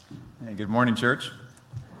Hey, good morning, church.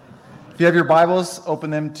 If you have your Bibles, open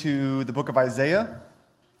them to the book of Isaiah,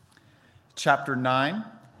 chapter 9.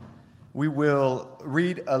 We will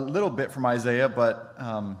read a little bit from Isaiah, but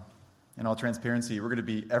in all transparency, we're going to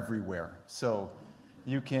be everywhere. So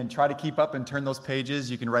you can try to keep up and turn those pages.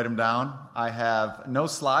 You can write them down. I have no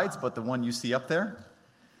slides, but the one you see up there.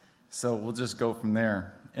 So we'll just go from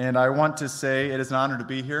there. And I want to say it is an honor to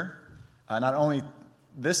be here, not only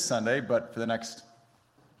this Sunday, but for the next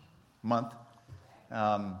month.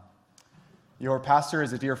 Your pastor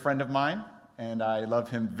is a dear friend of mine, and I love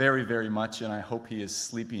him very, very much, and I hope he is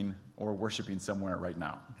sleeping or worshiping somewhere right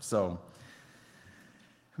now. So,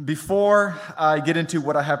 before I get into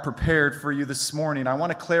what I have prepared for you this morning, I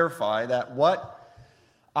want to clarify that what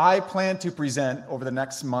I plan to present over the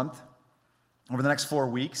next month, over the next 4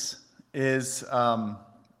 weeks, is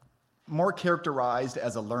more characterized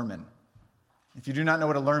as a lermon. If you do not know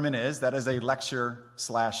what a lermon is, that is a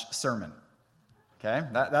lecture/sermon. Okay?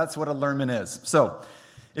 That's what a lermon is. So,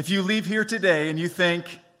 if you leave here today and you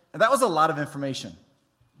think, that was a lot of information,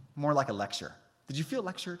 more like a lecture. Did you feel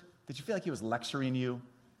lectured? Did you feel like he was lecturing you?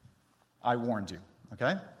 I warned you,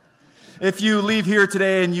 okay? If you leave here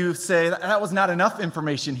today and you say, that was not enough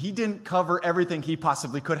information, he didn't cover everything he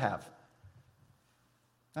possibly could have.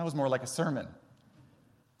 That was more like a sermon.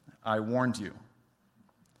 I warned you.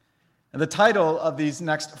 And the title of these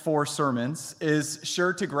next 4 sermons is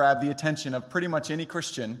sure to grab the attention of pretty much any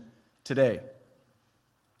Christian today.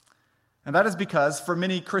 And that is because for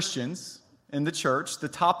many Christians in the church, the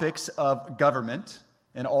topics of government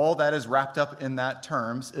and all that is wrapped up in that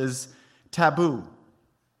terms is taboo,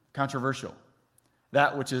 controversial,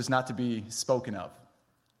 that which is not to be spoken of.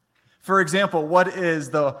 For example, what is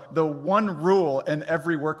the one rule in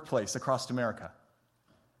every workplace across America?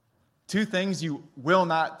 2 things you will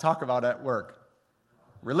not talk about at work: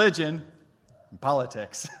 religion and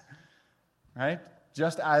politics, right?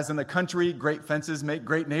 Just as in the country, great fences make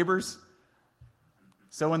great neighbors,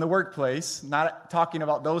 so in the workplace, not talking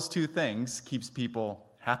about those 2 things keeps people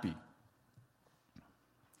happy.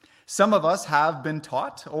 Some of us have been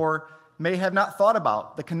taught or may have not thought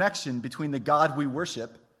about the connection between the God we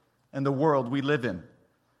worship and the world we live in.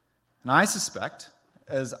 And I suspect,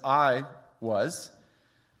 as I was,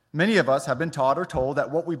 many of us have been taught or told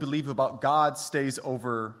that what we believe about God stays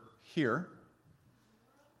over here,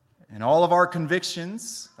 and all of our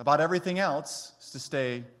convictions about everything else is to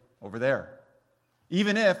stay over there,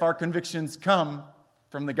 even if our convictions come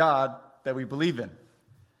from the God that we believe in.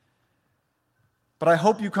 But I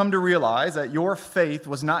hope you come to realize that your faith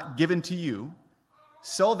was not given to you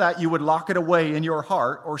so that you would lock it away in your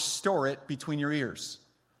heart or store it between your ears.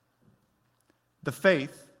 The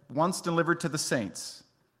faith, once delivered to the saints,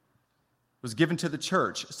 was given to the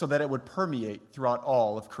church so that it would permeate throughout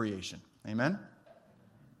all of creation. Amen?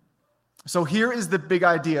 So here is the big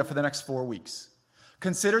idea for the next 4 weeks.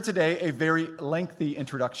 Consider today a very lengthy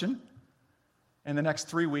introduction, and the next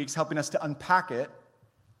 3 weeks helping us to unpack it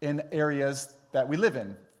in areas that we live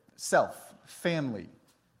in: self, family,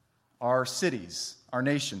 our cities, our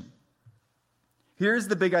nation. Here's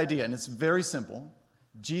the big idea, and it's very simple.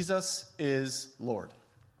 Jesus is Lord.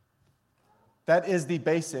 That is the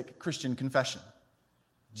basic Christian confession.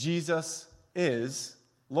 Jesus is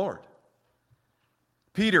Lord.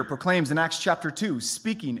 Peter proclaims in Acts chapter 2,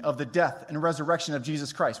 speaking of the death and resurrection of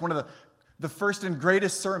Jesus Christ, one of the first and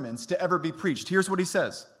greatest sermons to ever be preached. Here's what he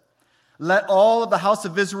says: "Let all of the house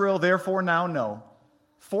of Israel therefore now know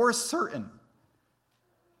for certain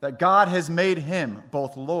that God has made him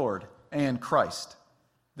both Lord and Christ,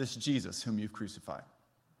 this Jesus whom you've crucified."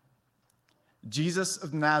 Jesus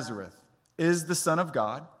of Nazareth is the Son of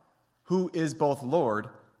God, who is both Lord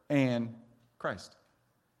and Christ.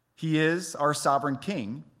 He is our sovereign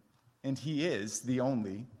King, and he is the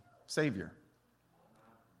only Savior.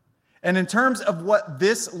 And in terms of what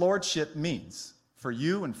this lordship means for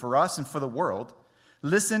you and for us and for the world,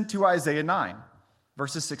 listen to Isaiah 9,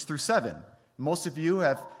 verses 6 through 7. Most of you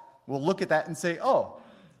will look at that and say,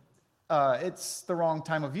 it's the wrong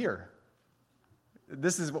time of year.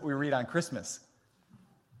 This is what we read on Christmas.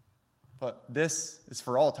 But this is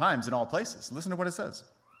for all times and all places. Listen to what it says.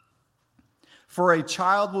 "For a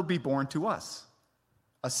child will be born to us,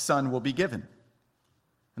 a son will be given,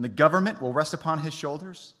 and the government will rest upon his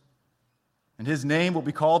shoulders, and his name will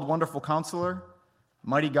be called Wonderful Counselor,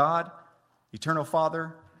 Mighty God, Eternal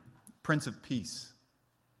Father, Prince of Peace.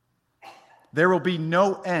 There will be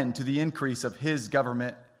no end to the increase of his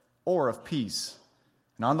government or of peace,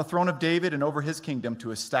 and on the throne of David and over his kingdom,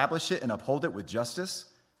 to establish it and uphold it with justice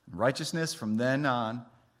and righteousness from then on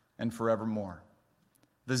and forevermore.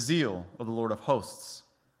 The zeal of the Lord of hosts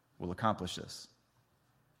will accomplish this."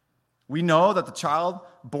 We know that the child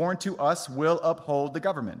born to us will uphold the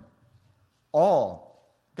government,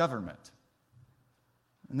 all government.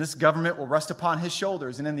 And this government will rest upon his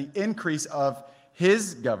shoulders, and in the increase of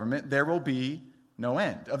his government, there will be no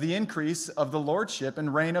end. Of the increase of the lordship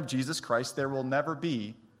and reign of Jesus Christ, there will never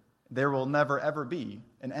ever be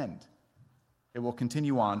an end. It will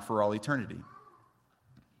continue on for all eternity.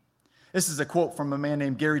 This is a quote from a man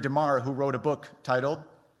named Gary DeMar, who wrote a book titled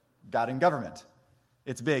God and Government.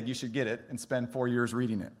 It's big. You should get it and spend 4 years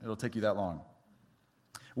reading it. It'll take you that long.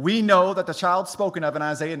 We know that the child spoken of in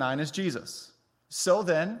Isaiah 9 is Jesus. So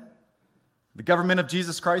then, the government of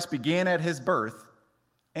Jesus Christ began at his birth,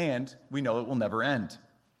 and we know it will never end.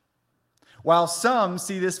 While some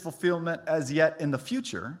see this fulfillment as yet in the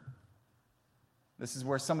future, this is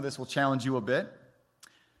where some of this will challenge you a bit.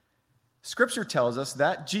 Scripture tells us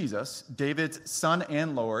that Jesus, David's son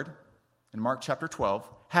and Lord, in Mark chapter 12,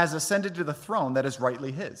 has ascended to the throne that is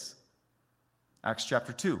rightly his. Acts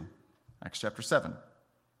chapter 2, Acts chapter 7.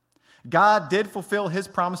 God did fulfill his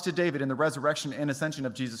promise to David in the resurrection and ascension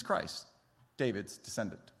of Jesus Christ, David's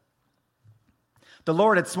descendant. The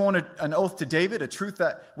Lord had sworn an oath to David, a truth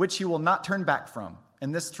which he will not turn back from.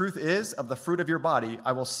 And this truth is, of the fruit of your body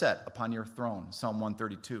I will set upon your throne, Psalm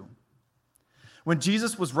 132. When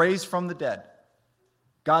Jesus was raised from the dead,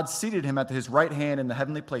 God seated him at his right hand in the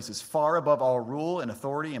heavenly places, far above all rule and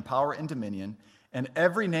authority and power and dominion, and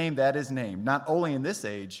every name that is named, not only in this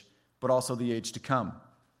age, but also the age to come.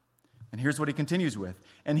 And here's what he continues with.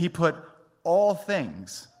 And he put all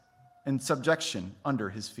things in subjection under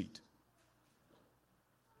his feet.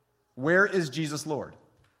 Where is Jesus Lord?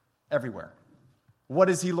 Everywhere. What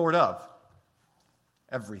is he Lord of?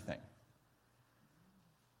 Everything.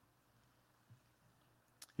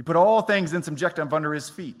 He put all things in subjection under his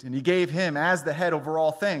feet, and he gave him as the head over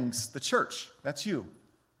all things, the church. That's you.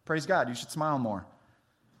 Praise God. You should smile more.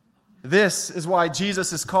 This is why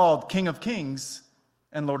Jesus is called King of Kings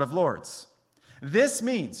and Lord of Lords. This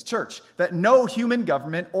means, church, that no human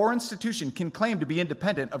government or institution can claim to be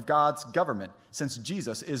independent of God's government, since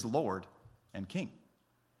Jesus is Lord and King.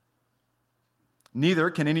 Neither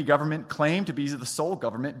can any government claim to be the sole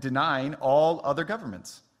government, denying all other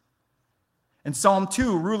governments. In Psalm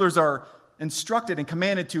 2, rulers are instructed and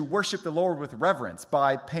commanded to worship the Lord with reverence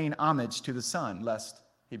by paying homage to the Son, lest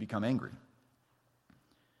he become angry.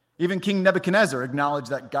 Even King Nebuchadnezzar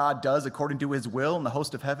acknowledged that God does according to his will in the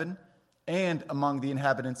host of heaven and among the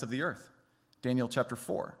inhabitants of the earth. Daniel chapter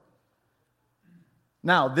 4.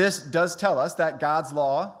 Now, this does tell us that God's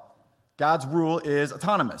law, God's rule is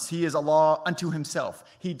autonomous. He is a law unto himself.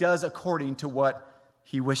 He does according to what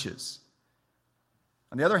he wishes.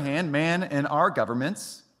 On the other hand, man and our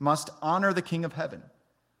governments must honor the King of heaven.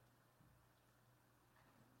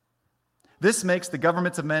 This makes the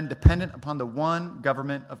governments of men dependent upon the one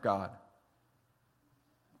government of God.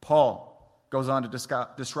 Paul goes on to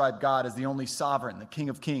describe God as the only sovereign, the King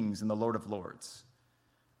of kings, and the Lord of lords.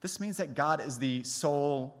 This means that God is the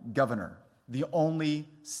sole governor, the only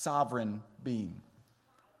sovereign being,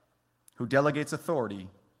 who delegates authority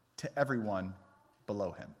to everyone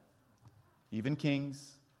below him, even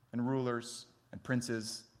kings and rulers and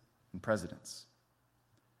princes and presidents.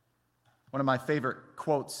 One of my favorite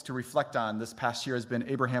quotes to reflect on this past year has been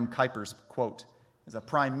Abraham Kuyper's quote. He's a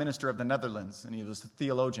prime minister of the Netherlands, and he was a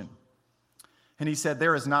theologian. And he said,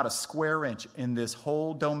 "There is not a square inch in this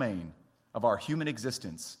whole domain of our human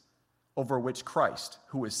existence over which Christ,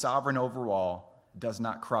 who is sovereign over all, does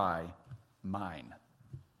not cry, 'Mine.'"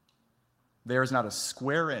 There is not a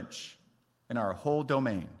square inch in our whole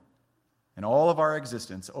domain, in all of our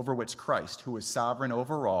existence, over which Christ, who is sovereign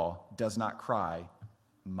over all, does not cry,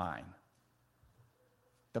 "Mine."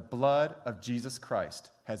 The blood of Jesus Christ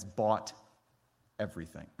has bought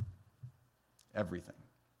everything. Everything.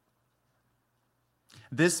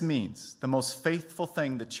 This means the most faithful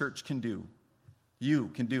thing the church can do, you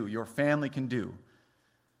can do, your family can do,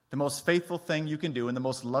 the most faithful thing you can do and the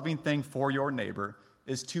most loving thing for your neighbor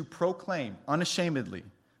is to proclaim unashamedly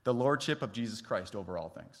the lordship of Jesus Christ over all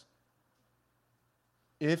things.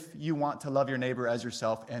 If you want to love your neighbor as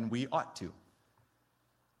yourself, and we ought to,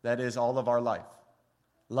 that is all of our life.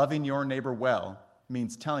 Loving your neighbor well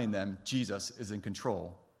means telling them Jesus is in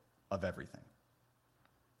control of everything.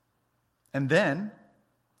 And then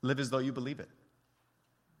live as though you believe it.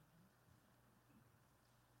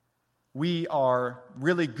 We are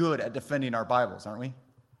really good at defending our Bibles, aren't we?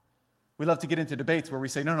 We love to get into debates where we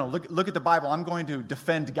say, no, look at the Bible. I'm going to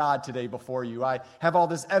defend God today before you. I have all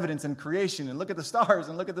this evidence in creation, and look at the stars,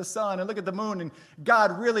 and look at the sun, and look at the moon, and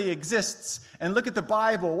God really exists. And look at the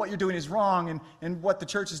Bible. What you're doing is wrong, and what the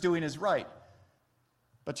church is doing is right.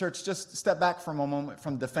 But church, just step back for a moment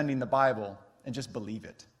from defending the Bible and just believe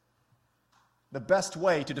it. The best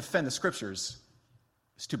way to defend the Scriptures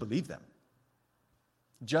is to believe them.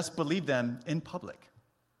 Just believe them in public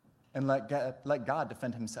and let God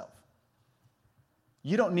defend himself.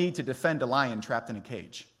 You don't need to defend a lion trapped in a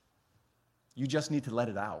cage. You just need to let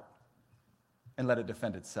it out and let it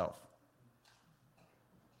defend itself.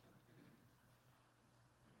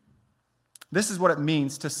 This is what it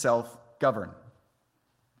means to self-govern.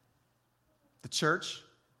 The church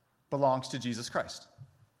belongs to Jesus Christ.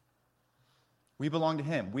 We belong to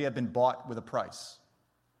him. We have been bought with a price.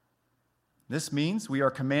 This means we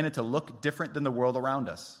are commanded to look different than the world around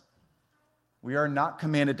us. We are not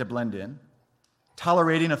commanded to blend in,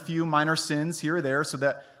 tolerating a few minor sins here or there so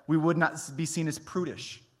that we would not be seen as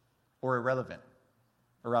prudish or irrelevant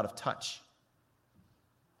or out of touch.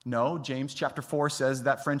 No, James chapter 4 says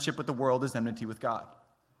that friendship with the world is enmity with God.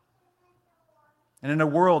 And in a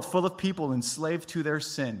world full of people enslaved to their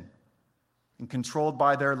sin and controlled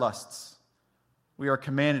by their lusts, we are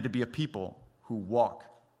commanded to be a people who walk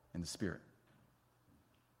in the Spirit.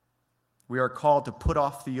 We are called to put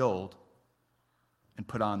off the old and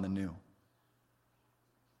put on the new.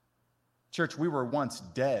 Church, we were once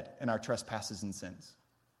dead in our trespasses and sins.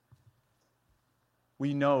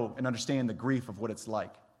 We know and understand the grief of what it's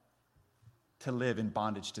like to live in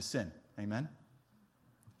bondage to sin. Amen?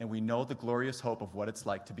 And we know the glorious hope of what it's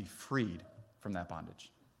like to be freed from that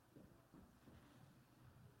bondage.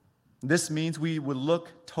 This means we will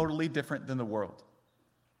look totally different than the world.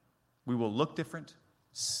 We will look different,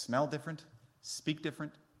 smell different, speak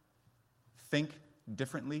different, think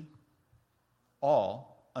differently,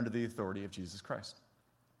 all under the authority of Jesus Christ.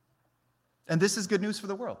 And this is good news for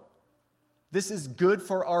the world. This is good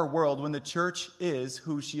for our world when the church is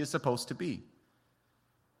who she is supposed to be.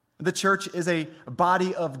 The church is a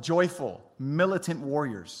body of joyful, militant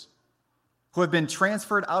warriors who have been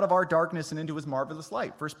transferred out of our darkness and into his marvelous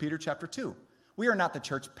light. 1 Peter chapter 2. We are not the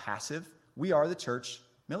church passive. We are the church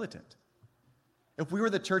militant. If we were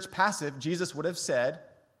the church passive, Jesus would have said,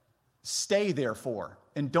 "Stay therefore,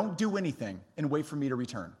 and don't do anything, and wait for me to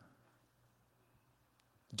return.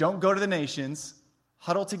 Don't go to the nations,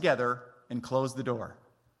 huddle together, and close the door.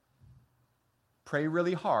 Pray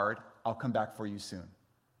really hard, I'll come back for you soon."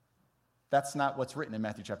 That's not what's written in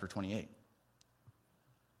Matthew chapter 28.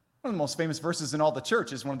 One of the most famous verses in all the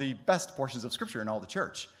church is one of the best portions of Scripture in all the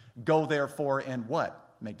church. Go therefore and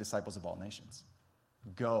what? Make disciples of all nations.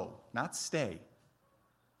 Go, not stay.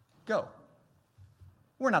 Go.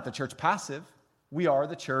 We're not the church passive. We are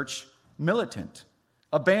the church militant,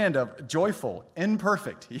 a band of joyful,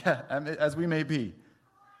 imperfect, as we may be,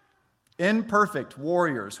 imperfect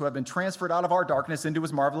warriors who have been transferred out of our darkness into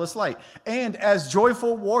his marvelous light. And as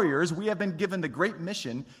joyful warriors, we have been given the great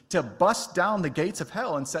mission to bust down the gates of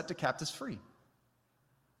hell and set the captives free.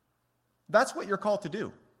 That's what you're called to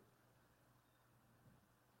do.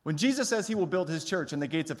 When Jesus says he will build his church and the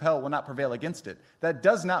gates of hell will not prevail against it, that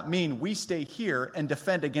does not mean we stay here and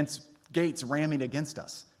defend against gates ramming against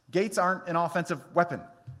us. Gates aren't an offensive weapon.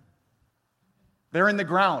 They're in the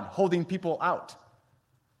ground holding people out.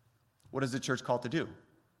 What is the church called to do?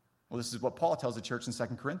 Well, this is what Paul tells the church in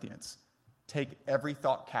 2 Corinthians. Take every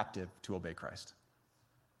thought captive to obey Christ.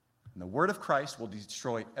 And the word of Christ will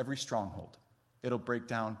destroy every stronghold. It'll break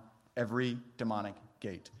down every demonic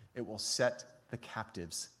gate. It will set the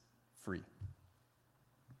captives free.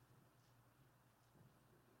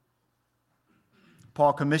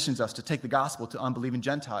 Paul commissions us to take the gospel to unbelieving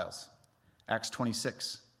Gentiles. Acts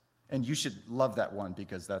 26. And you should love that one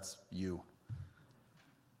because that's you.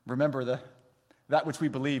 Remember, that which we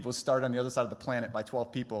believe was started on the other side of the planet by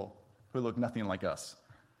 12 people who look nothing like us.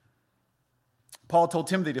 Paul told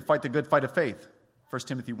Timothy to fight the good fight of faith, 1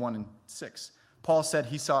 Timothy 1 and 6. Paul said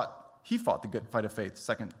he fought the good fight of faith,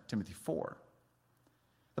 2 Timothy 4.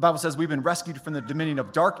 The Bible says we've been rescued from the dominion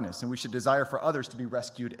of darkness, and we should desire for others to be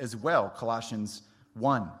rescued as well, Colossians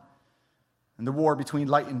 1. And the war between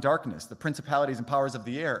light and darkness, the principalities and powers of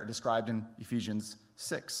the air, are described in Ephesians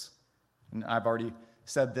 6. And I've already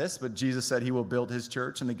said this, but Jesus said he will build his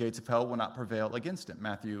church and the gates of hell will not prevail against it,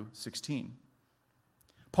 Matthew 16.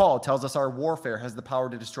 Paul tells us our warfare has the power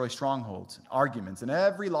to destroy strongholds, arguments, and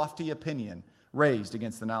every lofty opinion raised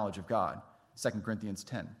against the knowledge of God, 2 Corinthians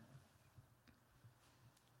 10.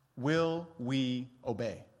 Will we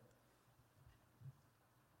obey?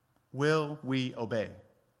 Will we obey?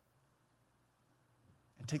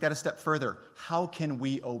 And take that a step further. How can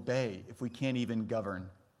we obey if we can't even govern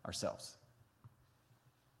ourselves?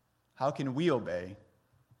 How can we obey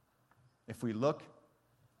if we look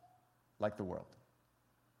like the world?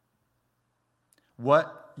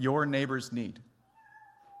 What your neighbors need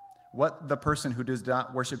What the person who does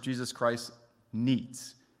not worship Jesus Christ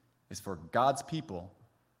needs is for God's people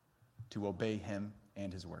to obey him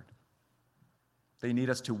and his word. They need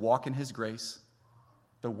us to walk in his grace.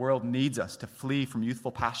 The world needs us to flee from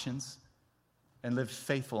youthful passions and live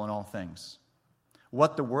faithful in all things.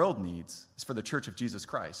 What the world needs is for the church of Jesus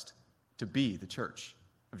Christ to be the church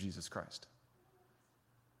of Jesus Christ.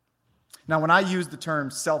 Now, when I use the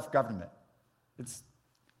term self-government,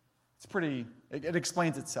 it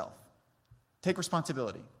explains itself. Take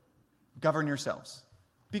responsibility. Govern yourselves.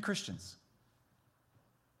 Be Christians.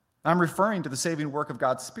 I'm referring to the saving work of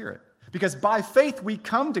God's Spirit, because by faith we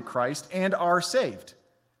come to Christ and are saved.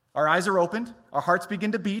 Our eyes are opened, our hearts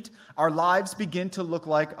begin to beat, our lives begin to look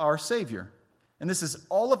like our Savior. And this is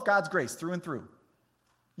all of God's grace through and through.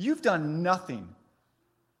 You've done nothing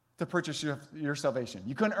to purchase your salvation.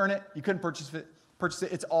 You couldn't earn it, you couldn't purchase it.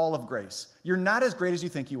 It's all of grace. You're not as great as you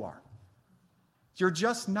think you are. You're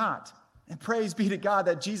just not. And praise be to God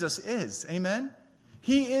that Jesus is. Amen?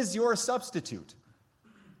 He is your substitute.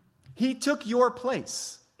 He took your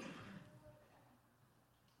place.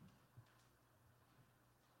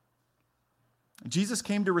 Jesus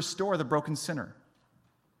came to restore the broken sinner.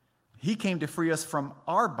 He came to free us from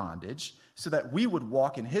our bondage so that we would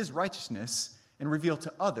walk in his righteousness and reveal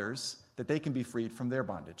to others that they can be freed from their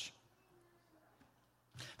bondage.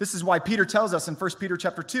 This is why Peter tells us in 1 Peter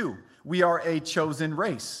chapter 2, we are a chosen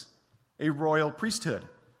race, a royal priesthood,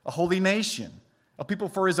 a holy nation, a people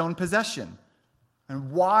for his own possession.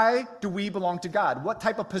 And why do we belong to God? What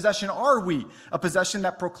type of possession are we? A possession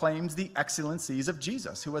that proclaims the excellencies of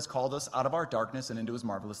Jesus, who has called us out of our darkness and into his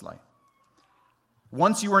marvelous light.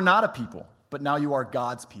 Once you were not a people, but now you are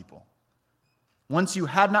God's people. Once you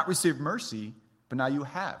had not received mercy, but now you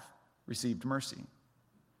have received mercy.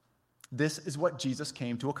 This is what Jesus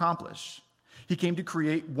came to accomplish. He came to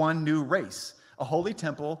create one new race, a holy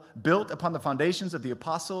temple built upon the foundations of the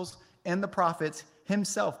apostles and the prophets,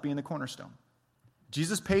 himself being the cornerstone.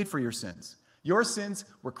 Jesus paid for your sins. Your sins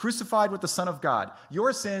were crucified with the Son of God.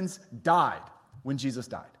 Your sins died when Jesus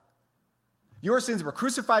died. Your sins were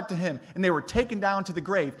crucified to him, and they were taken down to the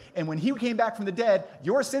grave. And when he came back from the dead,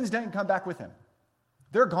 your sins didn't come back with him.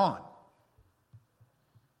 They're gone.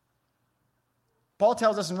 Paul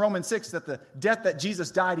tells us in Romans 6 that the death that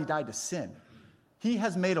Jesus died, he died to sin. He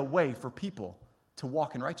has made a way for people to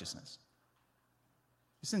walk in righteousness.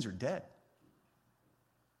 Your sins are dead.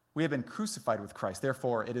 We have been crucified with Christ.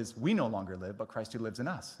 Therefore, it is we no longer live, but Christ who lives in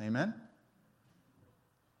us. Amen?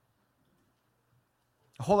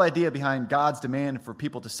 The whole idea behind God's demand for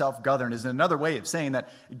people to self-govern is another way of saying that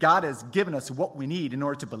God has given us what we need in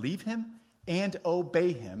order to believe him and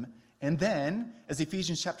obey him. And then, as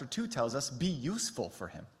Ephesians chapter 2 tells us, be useful for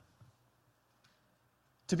him.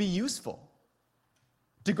 To be useful.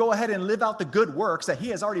 To go ahead and live out the good works that he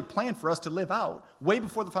has already planned for us to live out way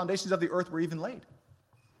before the foundations of the earth were even laid.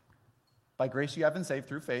 By grace you have been saved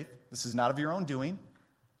through faith. This is not of your own doing.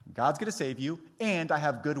 God's going to save you, and I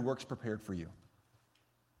have good works prepared for you.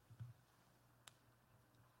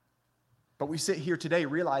 But we sit here today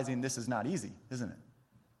realizing this is not easy, isn't it?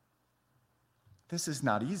 This is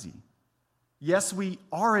not easy. Yes, we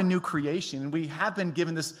are a new creation, and we have been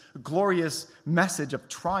given this glorious message of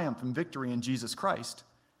triumph and victory in Jesus Christ.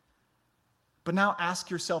 But now ask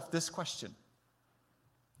yourself this question.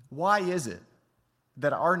 Why is it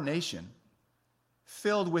that our nation,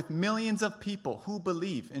 filled with millions of people who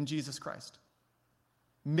believe in Jesus Christ,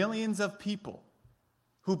 millions of people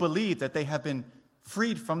who believe that they have been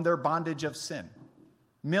freed from their bondage of sin,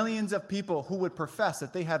 millions of people who would profess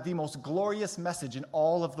that they have the most glorious message in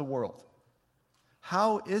all of the world,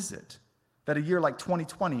 how is it that a year like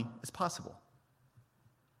 2020 is possible?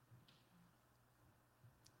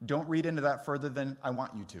 Don't read into that further than I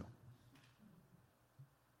want you to.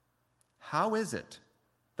 How is it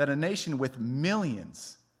that a nation with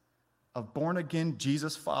millions of born-again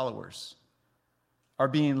Jesus followers are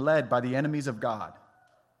being led by the enemies of God,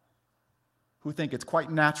 who think it's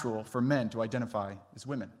quite natural for men to identify as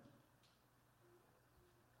women?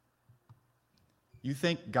 You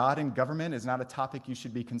think God and government is not a topic you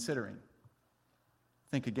should be considering?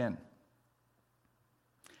 Think again.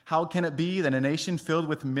 How can it be that a nation filled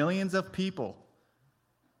with millions of people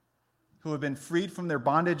who have been freed from their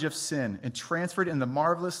bondage of sin and transferred in the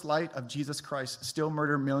marvelous light of Jesus Christ still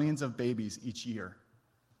murder millions of babies each year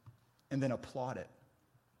and then applaud it?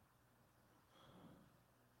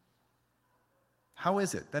 How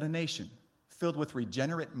is it that a nation filled with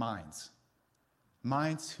regenerate minds,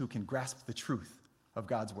 minds who can grasp the truth of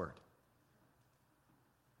God's word,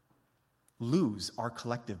 lose our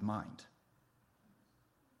collective mind?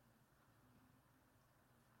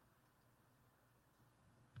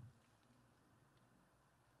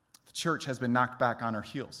 church has been knocked back on our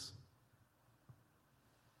heels.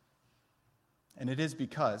 And it is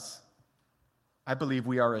because I believe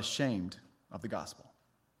we are ashamed of the gospel.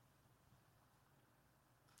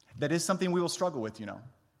 That is something we will struggle with,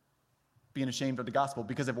 being ashamed of the gospel,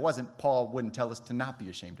 because if it wasn't, Paul wouldn't tell us to not be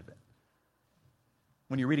ashamed of it.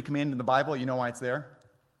 When you read a command in the Bible, you know why it's there?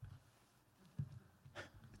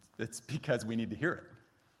 It's because we need to hear it.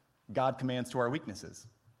 God commands to our weaknesses.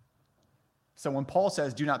 So when Paul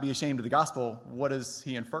says, do not be ashamed of the gospel, what is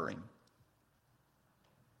he inferring?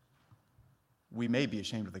 We may be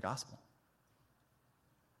ashamed of the gospel.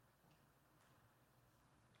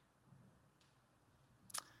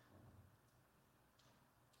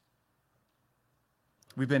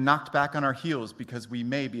 We've been knocked back on our heels because we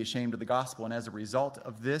may be ashamed of the gospel, and as a result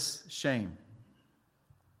of this shame,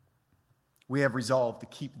 we have resolved to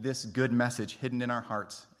keep this good message hidden in our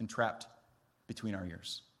hearts and trapped between our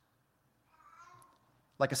ears.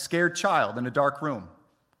 Like a scared child in a dark room,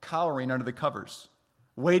 cowering under the covers,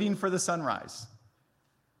 waiting for the sunrise.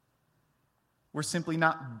 We're simply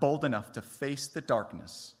not bold enough to face the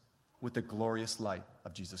darkness with the glorious light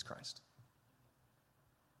of Jesus Christ.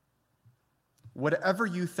 Whatever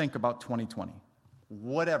you think about 2020,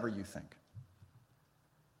 whatever you think,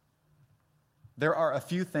 there are a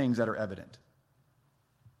few things that are evident.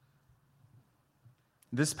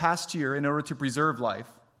 This past year, in order to preserve life,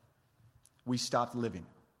 we stopped living.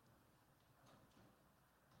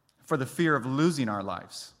 For the fear of losing our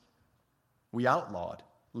lives, we outlawed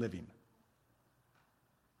living.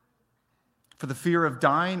 For the fear of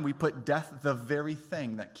dying, we put death the very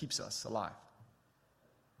thing that keeps us alive.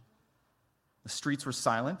 The streets were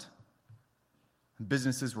silent,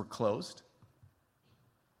 businesses were closed,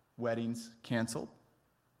 weddings canceled,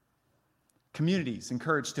 communities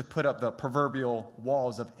encouraged to put up the proverbial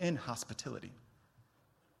walls of inhospitality.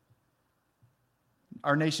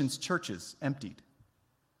 Our nation's churches emptied,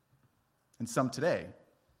 and some today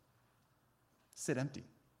sit empty.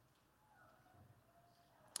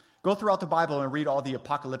 Go throughout the Bible and read all the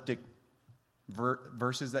apocalyptic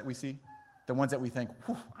verses that we see. The ones that we think,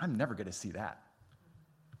 I'm never going to see that.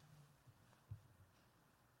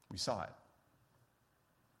 We saw it.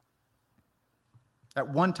 At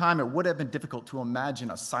one time, it would have been difficult to imagine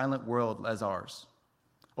a silent world as ours.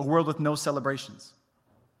 A world with no celebrations,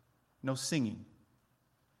 no singing,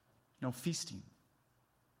 no feasting.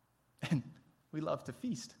 And we love to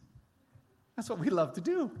feast. That's what we love to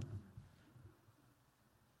do.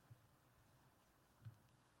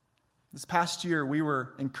 This past year, we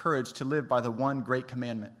were encouraged to live by the one great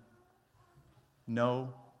commandment: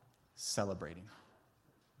 no celebrating.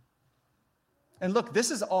 And look,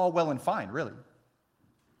 this is all well and fine, really.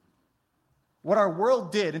 What our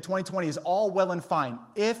world did in 2020 is all well and fine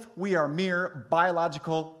if we are mere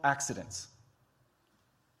biological accidents.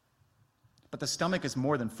 But the stomach is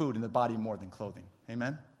more than food and the body more than clothing.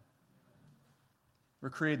 Amen? We're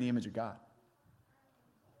created in the image of God.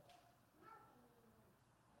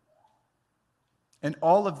 And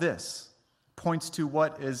all of this points to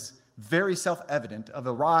what is very self-evident of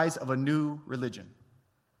the rise of a new religion.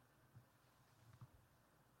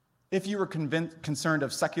 If you were concerned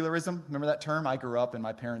of secularism, remember that term? I grew up and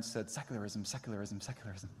my parents said secularism, secularism,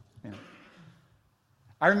 secularism. Yeah.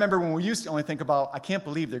 I remember when we used to only think about, I can't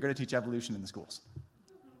believe they're going to teach evolution in the schools.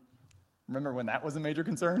 Remember when that was a major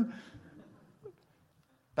concern?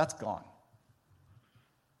 That's gone.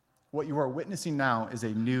 What you are witnessing now is a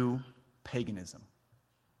new paganism.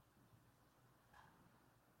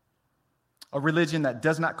 A religion that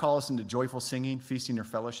does not call us into joyful singing, feasting, or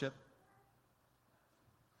fellowship.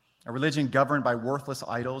 A religion governed by worthless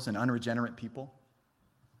idols and unregenerate people.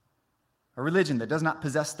 A religion that does not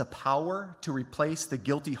possess the power to replace the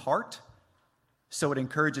guilty heart, so it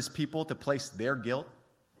encourages people to place their guilt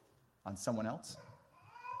on someone else.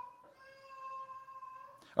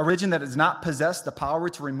 A religion that does not possess the power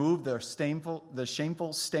to remove the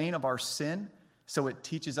shameful stain of our sin, so it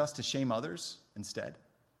teaches us to shame others instead.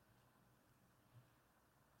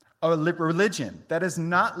 A religion that is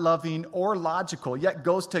not loving or logical, yet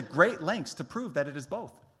goes to great lengths to prove that it is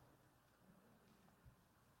both.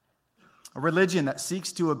 A religion that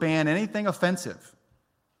seeks to ban anything offensive,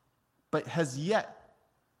 but has yet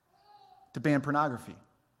to ban pornography.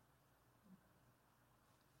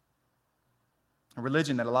 A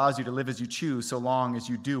religion that allows you to live as you choose so long as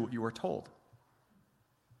you do what you are told.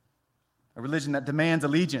 A religion that demands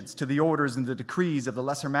allegiance to the orders and the decrees of the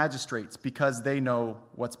lesser magistrates because they know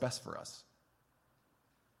what's best for us.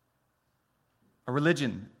 A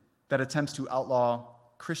religion that attempts to outlaw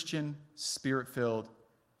Christian, spirit-filled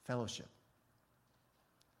fellowship.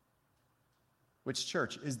 Which,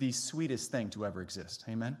 church, is the sweetest thing to ever exist.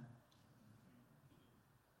 Amen?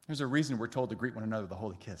 There's a reason we're told to greet one another with a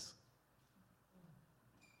holy kiss.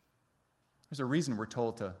 There's a reason we're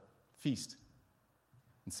told to feast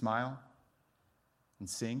and smile and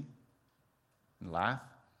sing and laugh.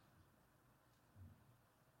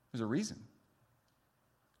 There's a reason.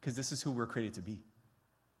 Because this is who we're created to be.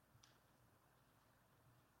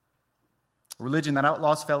 A religion that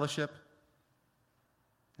outlaws fellowship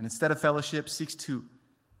and instead of fellowship seeks to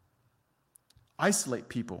isolate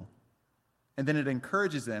people, and then it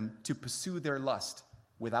encourages them to pursue their lust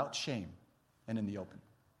without shame and in the open.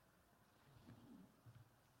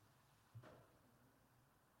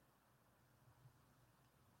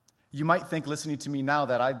 You might think, listening to me now,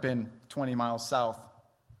 that I've been 20 miles south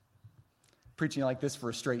preaching like this for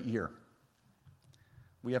a straight year.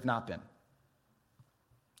 We have not been.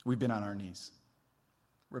 We've been on our knees,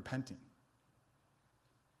 repenting.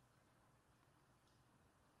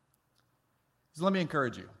 So let me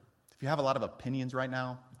encourage you. If you have a lot of opinions right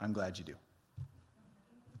now, I'm glad you do.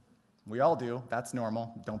 We all do. That's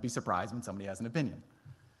normal. Don't be surprised when somebody has an opinion.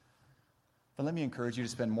 But let me encourage you to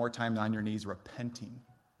spend more time on your knees repenting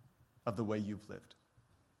of the way you've lived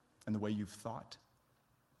and the way you've thought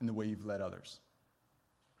and the way you've led others.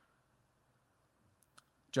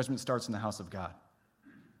 Judgment starts in the house of God.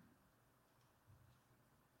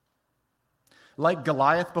 Like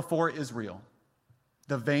Goliath before Israel,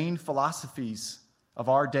 the vain philosophies of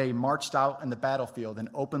our day marched out in the battlefield and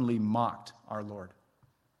openly mocked our Lord.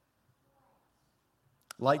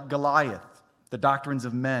 Like Goliath, the doctrines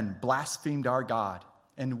of men blasphemed our God,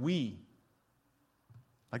 and we,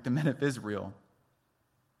 like the men of Israel,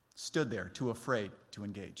 stood there too afraid to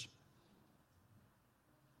engage.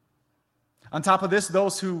 On top of this,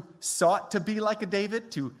 those who sought to be like a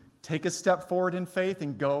David, to take a step forward in faith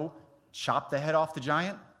and go chop the head off the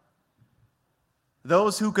giant,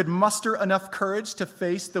 those who could muster enough courage to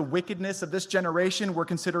face the wickedness of this generation were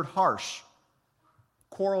considered harsh,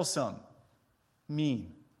 quarrelsome,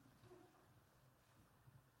 mean.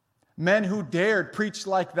 Men who dared preach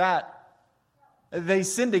like that, they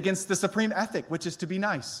sinned against the supreme ethic, which is to be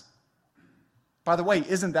nice. By the way,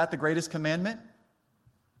 isn't that the greatest commandment?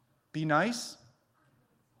 Be nice?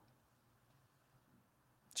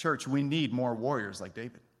 Church, we need more warriors like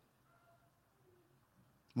David.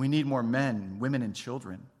 We need more men, women, and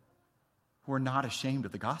children who are not ashamed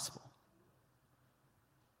of the gospel.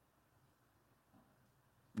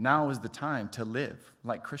 Now is the time to live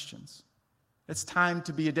like Christians. It's time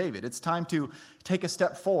to be a David. It's time to take a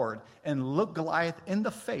step forward and look Goliath in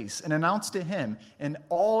the face and announce to him and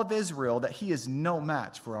all of Israel that he is no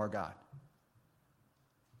match for our God.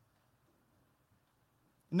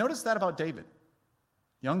 Notice that about David.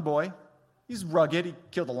 Young boy. He's rugged. He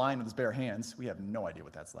killed a lion with his bare hands. We have no idea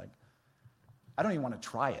what that's like. I don't even want to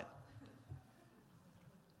try it.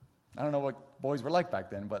 I don't know what boys were like back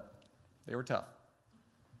then, but they were tough.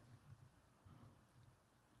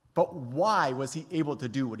 But why was he able to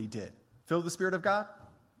do what he did? Filled with the Spirit of God?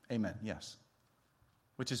 Amen, yes.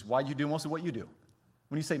 Which is why you do most of what you do.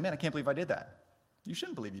 When you say, man, I can't believe I did that, you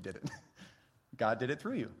shouldn't believe you did it. God did it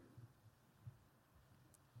through you.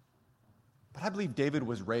 But I believe David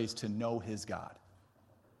was raised to know his God,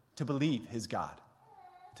 to believe his God,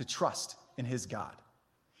 to trust in his God.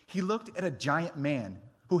 He looked at a giant man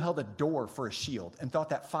who held a door for a shield and thought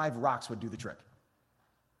that 5 rocks would do the trick.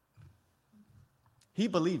 He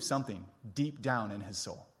believed something deep down in his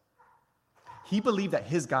soul. He believed that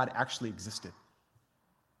his God actually existed.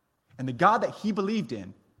 And the God that he believed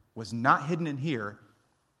in was not hidden in here,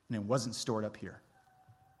 and it wasn't stored up here.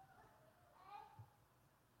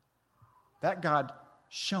 That God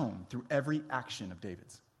shone through every action of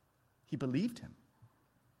David's. He believed him.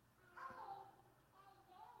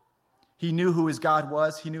 He knew who his God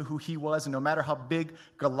was. He knew who he was. And no matter how big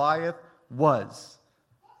Goliath was,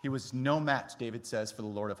 he was no match, David says, for the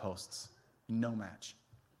Lord of hosts. No match.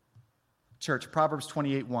 Church, Proverbs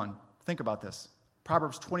 28:1. Think about this.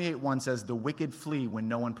 Proverbs 28:1 says, the wicked flee when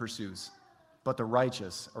no one pursues, but the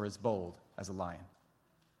righteous are as bold as a lion.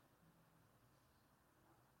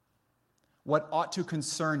 What ought to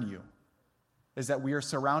concern you is that we are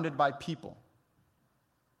surrounded by people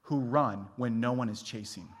who run when no one is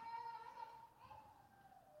chasing,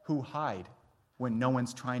 who hide when no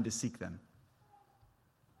one's trying to seek them,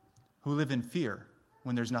 who live in fear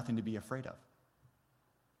when there's nothing to be afraid of.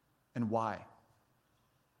 And why?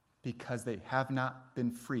 Because they have not been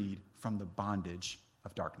freed from the bondage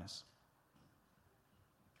of darkness.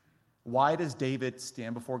 Why does David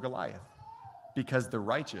stand before Goliath? Because the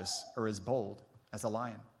righteous are as bold as a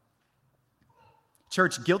lion.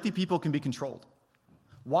 Church, guilty people can be controlled.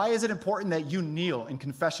 Why is it important that you kneel in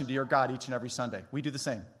confession to your God each and every Sunday? We do the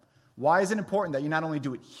same. Why is it important that you not only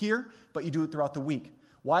do it here, but you do it throughout the week?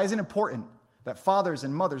 Why is it important that fathers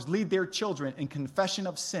and mothers lead their children in confession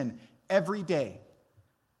of sin every day?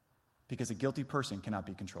 Because a guilty person cannot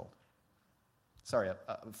be controlled. A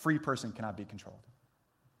free person cannot be controlled.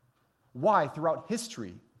 Why, throughout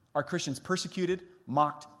history, are Christians persecuted,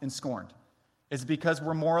 mocked, and scorned? Is it because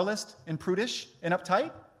we're moralist and prudish and uptight?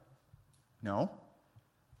 No.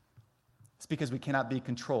 It's because we cannot be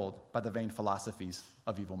controlled by the vain philosophies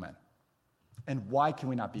of evil men. And why can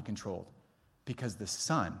we not be controlled? Because the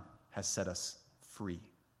Son has set us free.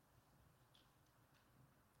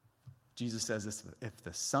 Jesus says this, if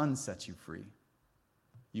the Son sets you free,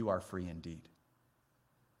 you are free indeed.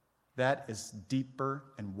 That is deeper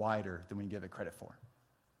and wider than we give it credit for.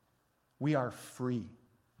 We are free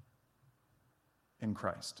in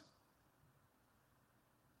Christ.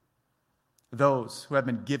 Those who have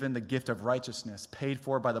been given the gift of righteousness, paid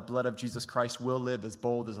for by the blood of Jesus Christ, will live as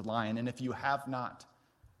bold as a lion. And if you have not,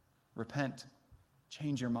 repent,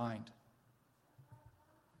 change your mind.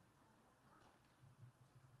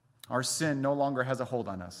 Our sin no longer has a hold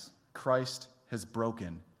on us. Christ has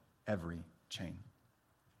broken every chain.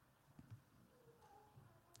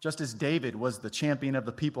 Just as David was the champion of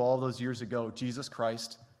the people all those years ago, Jesus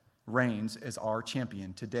Christ reigns as our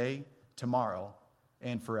champion today, tomorrow,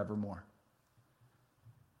 and forevermore.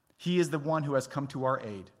 He is the one who has come to our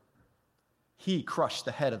aid. He crushed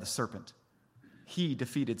the head of the serpent. He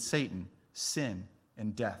defeated Satan, sin,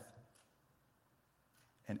 and death.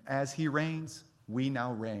 And as he reigns, we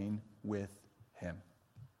now reign with him.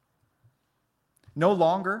 No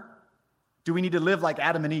longer do we need to live like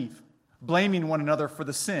Adam and Eve, blaming one another for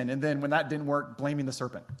the sin, and then when that didn't work, blaming the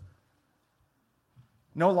serpent.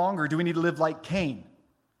 No longer do we need to live like Cain,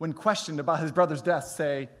 when questioned about his brother's death,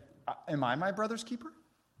 say, am I my brother's keeper?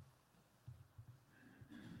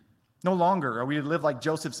 No longer are we to live like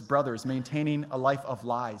Joseph's brothers, maintaining a life of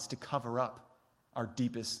lies to cover up our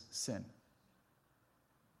deepest sin.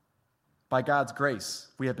 By God's grace,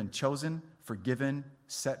 we have been chosen, forgiven,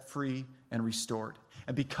 set free, and restored.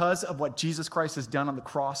 And because of what Jesus Christ has done on the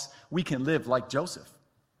cross, we can live like Joseph,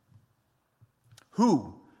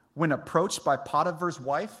 who, when approached by Potiphar's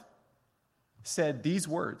wife, said these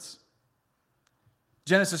words.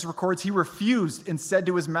 Genesis records, he refused and said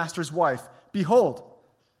to his master's wife, behold,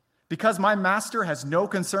 because my master has no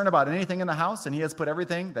concern about anything in the house, and he has put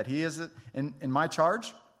everything that he is in my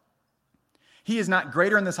charge, he is not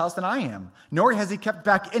greater in this house than I am, nor has he kept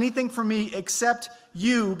back anything from me except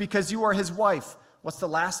you, because you are his wife. What's the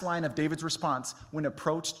last line of David's response when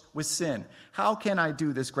approached with sin? How can I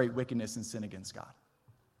do this great wickedness and sin against God?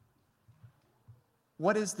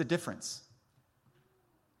 What is the difference?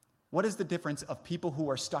 What is the difference of people who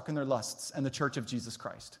are stuck in their lusts and the church of Jesus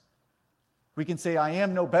Christ? We can say, I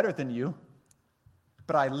am no better than you,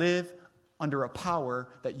 but I live under a power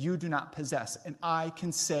that you do not possess, and I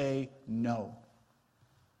can say no.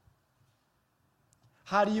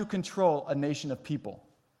 How do you control a nation of people?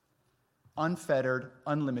 Unfettered,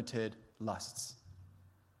 unlimited lusts,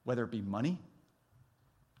 whether it be money,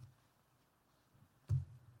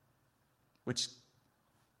 which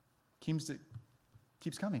keeps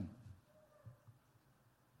coming.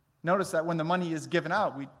 Notice that when the money is given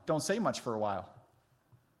out, we don't say much for a while.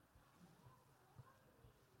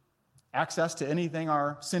 Access to anything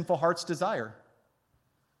our sinful hearts desire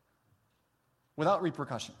without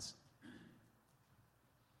repercussions.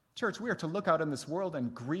 Church, we are to look out in this world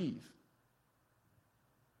and grieve.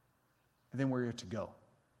 And then we're here to go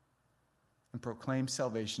and proclaim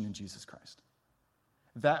salvation in Jesus Christ.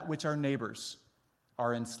 That which our neighbors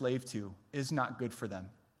are enslaved to is not good for them.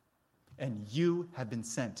 And you have been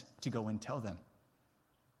sent to go and tell them.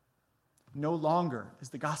 No longer is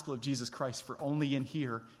the gospel of Jesus Christ for only in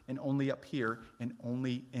here and only up here and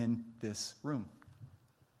only in this room.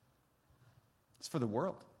 It's for the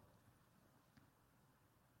world.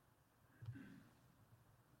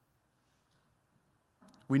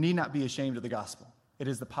 We need not be ashamed of the gospel. It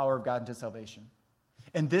is the power of God into salvation.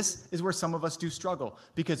 And this is where some of us do struggle,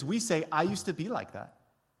 because we say, I used to be like that.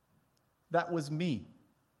 That was me.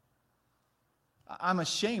 I'm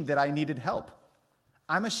ashamed that I needed help.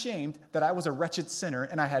 I'm ashamed that I was a wretched sinner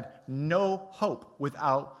and I had no hope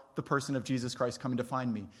without the person of Jesus Christ coming to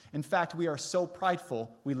find me. In fact, we are so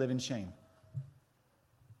prideful, we live in shame.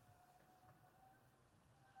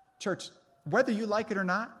 Church, whether you like it or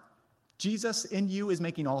not, Jesus in you is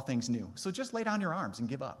making all things new. So just lay down your arms and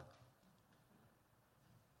give up.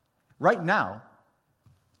 Right now,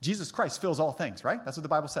 Jesus Christ fills all things, right? That's what the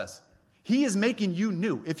Bible says. He is making you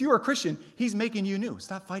new. If you are a Christian, he's making you new.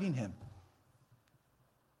 Stop fighting him.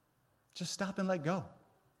 Just stop and let go.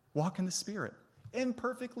 Walk in the Spirit.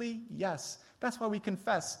 Imperfectly, yes. That's why we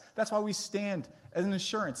confess. That's why we stand as an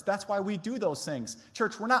assurance. That's why we do those things.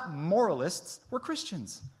 Church, we're not moralists. We're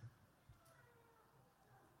Christians.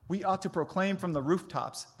 We ought to proclaim from the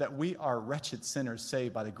rooftops that we are wretched sinners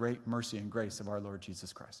saved by the great mercy and grace of our Lord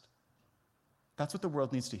Jesus Christ. That's what the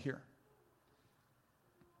world needs to hear.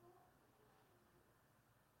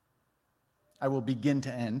 I will begin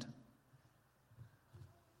to end,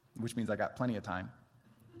 which means I got plenty of time.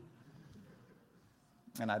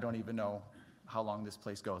 And I don't even know how long this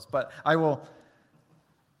place goes. But I will,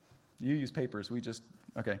 you use papers,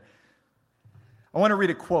 okay. I want to read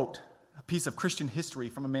a quote, a piece of Christian history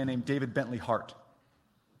from a man named David Bentley Hart.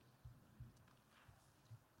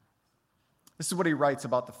 This is what he writes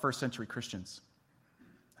about the first century Christians.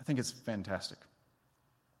 I think it's fantastic.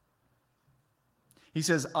 He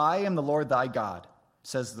says, I am the Lord thy God,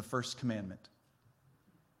 says the first commandment.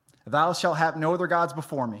 Thou shalt have no other gods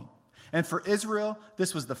before me. And for Israel,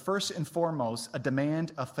 this was the first and foremost a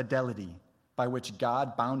demand of fidelity by which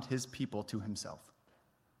God bound his people to himself.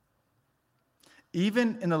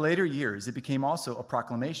 Even in the later years, it became also a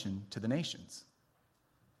proclamation to the nations.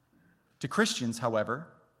 To Christians, however,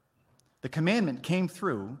 the commandment came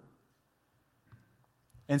through,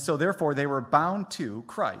 and so therefore they were bound to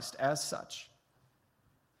Christ as such.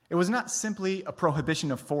 It was not simply a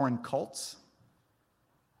prohibition of foreign cults,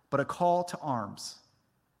 but a call to arms,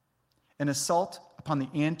 an assault upon the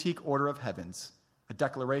antique order of heavens, a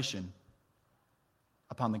declaration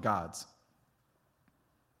upon the gods.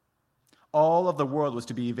 All of the world was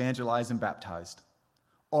to be evangelized and baptized,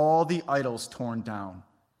 all the idols torn down,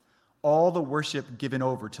 all the worship given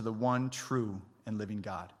over to the one true and living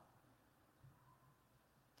God.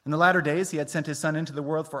 In the latter days, he had sent his Son into the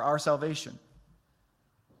world for our salvation.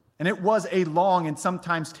 And it was a long and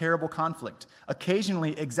sometimes terrible conflict,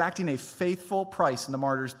 occasionally exacting a faithful price in the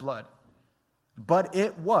martyr's blood. But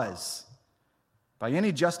it was, by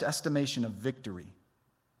any just estimation, of victory.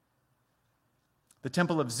 The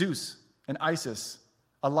temple of Zeus and Isis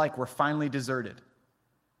alike were finally deserted.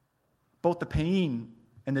 Both the Paean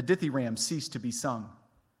and the dithyramb ceased to be sung.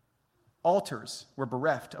 Altars were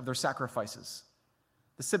bereft of their sacrifices.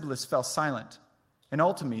 The Sibyls fell silent. And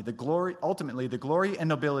ultimately, the glory and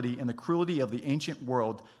nobility and the cruelty of the ancient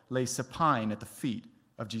world lay supine at the feet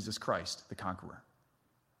of Jesus Christ, the conqueror.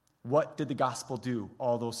 What did the gospel do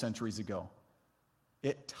all those centuries ago?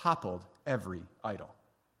 It toppled every idol.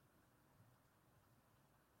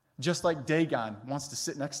 Just like Dagon wants to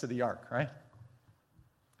sit next to the ark, right?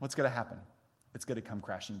 What's going to happen? It's going to come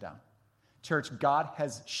crashing down. Church, God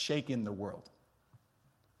has shaken the world.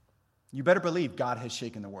 You better believe God has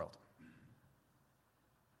shaken the world.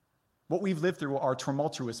 What we've lived through are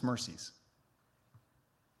tumultuous mercies.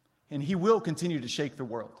 And he will continue to shake the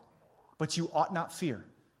world. But you ought not fear.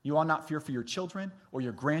 You ought not fear for your children or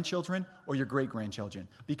your grandchildren or your great-grandchildren,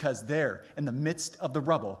 because there, in the midst of the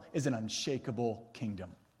rubble, is an unshakable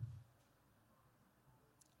kingdom.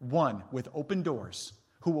 One with open doors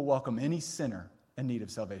who will welcome any sinner in need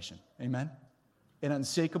of salvation. Amen? An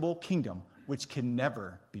unshakable kingdom which can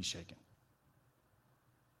never be shaken.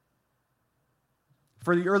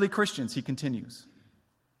 For the early Christians, he continues.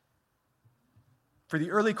 For the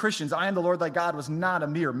early Christians, I am the Lord thy God was not a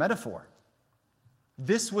mere metaphor.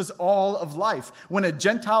 This was all of life. When a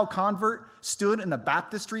Gentile convert stood in the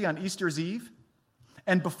baptistry on Easter's Eve,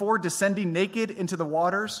 and before descending naked into the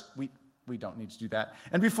waters, we don't need to do that.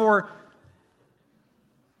 And before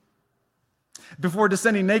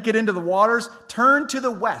descending naked into the waters, turned to the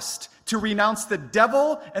west to renounce the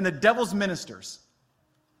devil and the devil's ministers.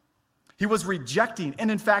 He was rejecting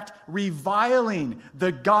and, in fact, reviling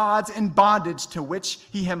the gods in bondage to which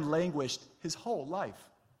he had languished his whole life.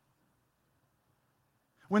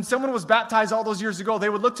 When someone was baptized all those years ago, they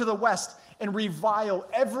would look to the west and revile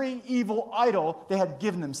every evil idol they had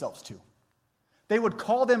given themselves to. They would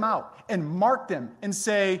call them out and mark them and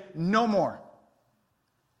say, no more.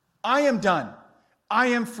 I am done. I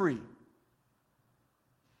am free.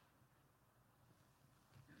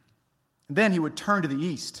 And then he would turn to the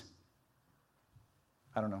east.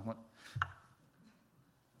 I don't know what.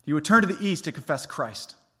 He would turn to the east to confess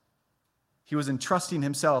Christ. He was entrusting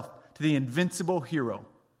himself to the invincible hero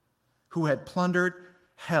who had plundered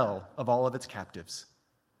hell of all of its captives.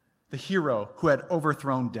 The hero who had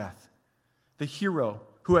overthrown death. The hero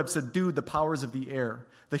who had subdued the powers of the air.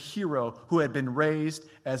 The hero who had been raised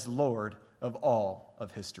as Lord of all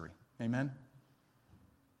of history. Amen?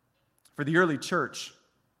 For the early church,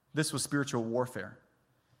 this was spiritual warfare.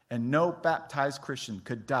 And no baptized Christian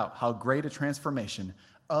could doubt how great a transformation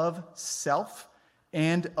of self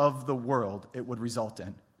and of the world it would result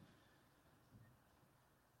in.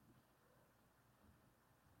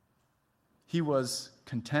 He was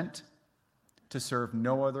content to serve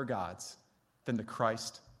no other gods than the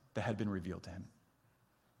Christ that had been revealed to him.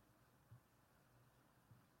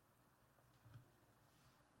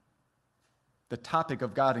 The topic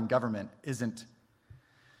of God and government isn't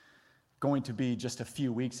going to be just a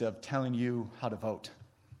few weeks of telling you how to vote.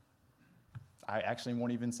 I actually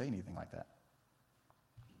won't even say anything like that.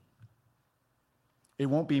 It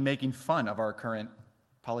won't be making fun of our current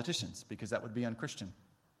politicians, because that would be unchristian.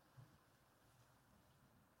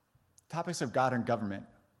 Topics of God and government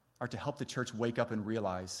are to help the church wake up and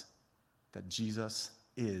realize that Jesus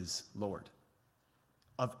is Lord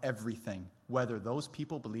of everything, whether those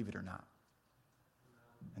people believe it or not.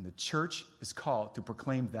 And the church is called to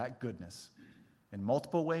proclaim that goodness in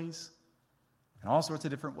multiple ways, in all sorts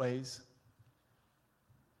of different ways.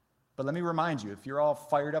 But let me remind you, if you're all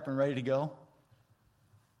fired up and ready to go,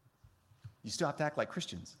 you still have to act like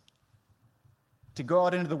Christians. To go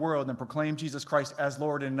out into the world and proclaim Jesus Christ as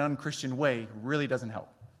Lord in an unchristian way really doesn't help.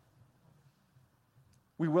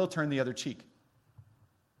 We will turn the other cheek.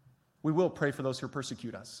 We will pray for those who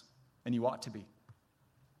persecute us, and you ought to be.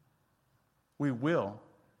 We will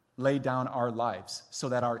lay down our lives so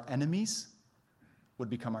that our enemies would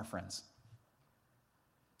become our friends.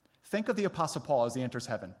 Think of the Apostle Paul as he enters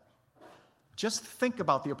heaven. Just think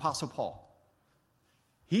about the Apostle Paul.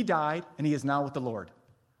 He died, and he is now with the Lord.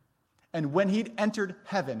 And when he'd entered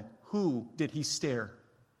heaven, who did he stare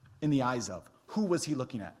in the eyes of? Who was he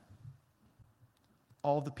looking at?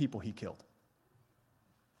 All the people he killed.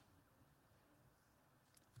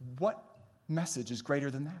 What message is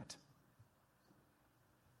greater than that?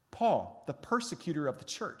 Paul, the persecutor of the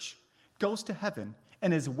church, goes to heaven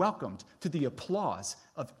and is welcomed to the applause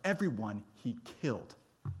of everyone he killed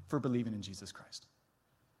for believing in Jesus Christ.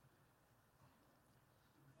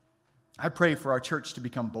 I pray for our church to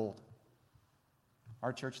become bold.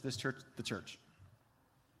 Our church, this church, the church.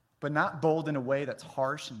 But not bold in a way that's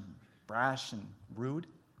harsh and brash and rude.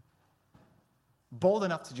 Bold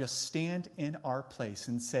enough to just stand in our place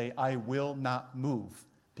and say, I will not move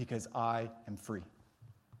because I am free.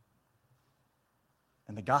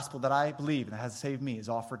 And the gospel that I believe and that has saved me is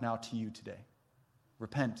offered now to you today.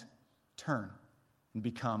 Repent, turn, and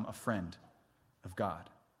become a friend of God.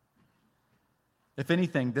 If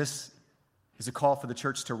anything, this is a call for the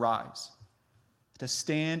church to rise, to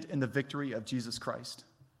stand in the victory of Jesus Christ.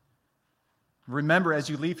 Remember, as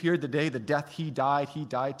you leave here today, the death he died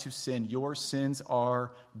to sin. Your sins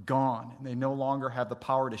are gone, and they no longer have the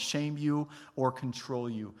power to shame you or control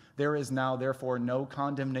you. There is now, therefore, no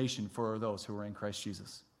condemnation for those who are in Christ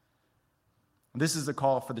Jesus. This is a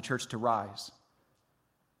call for the church to rise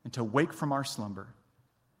and to wake from our slumber,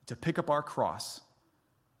 to pick up our cross,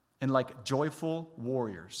 and like joyful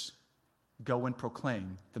warriors, go and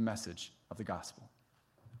proclaim the message of the gospel.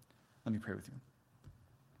 Let me pray with you.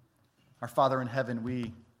 Our Father in heaven,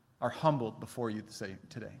 we are humbled before you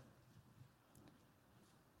today.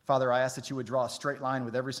 Father, I ask that you would draw a straight line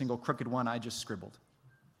with every single crooked one I just scribbled.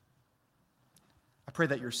 I pray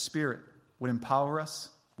that your Spirit would empower us,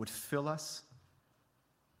 would fill us,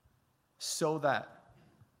 so that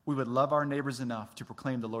we would love our neighbors enough to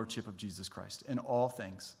proclaim the Lordship of Jesus Christ in all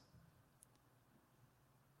things.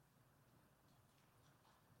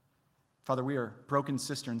 Father, we are broken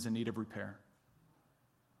cisterns in need of repair.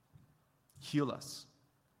 Heal us,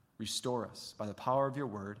 restore us by the power of your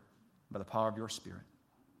word, by the power of your Spirit.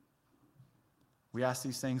 We ask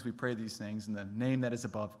these things, we pray these things in the name that is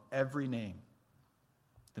above every name,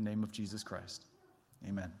 the name of Jesus Christ.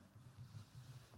 Amen.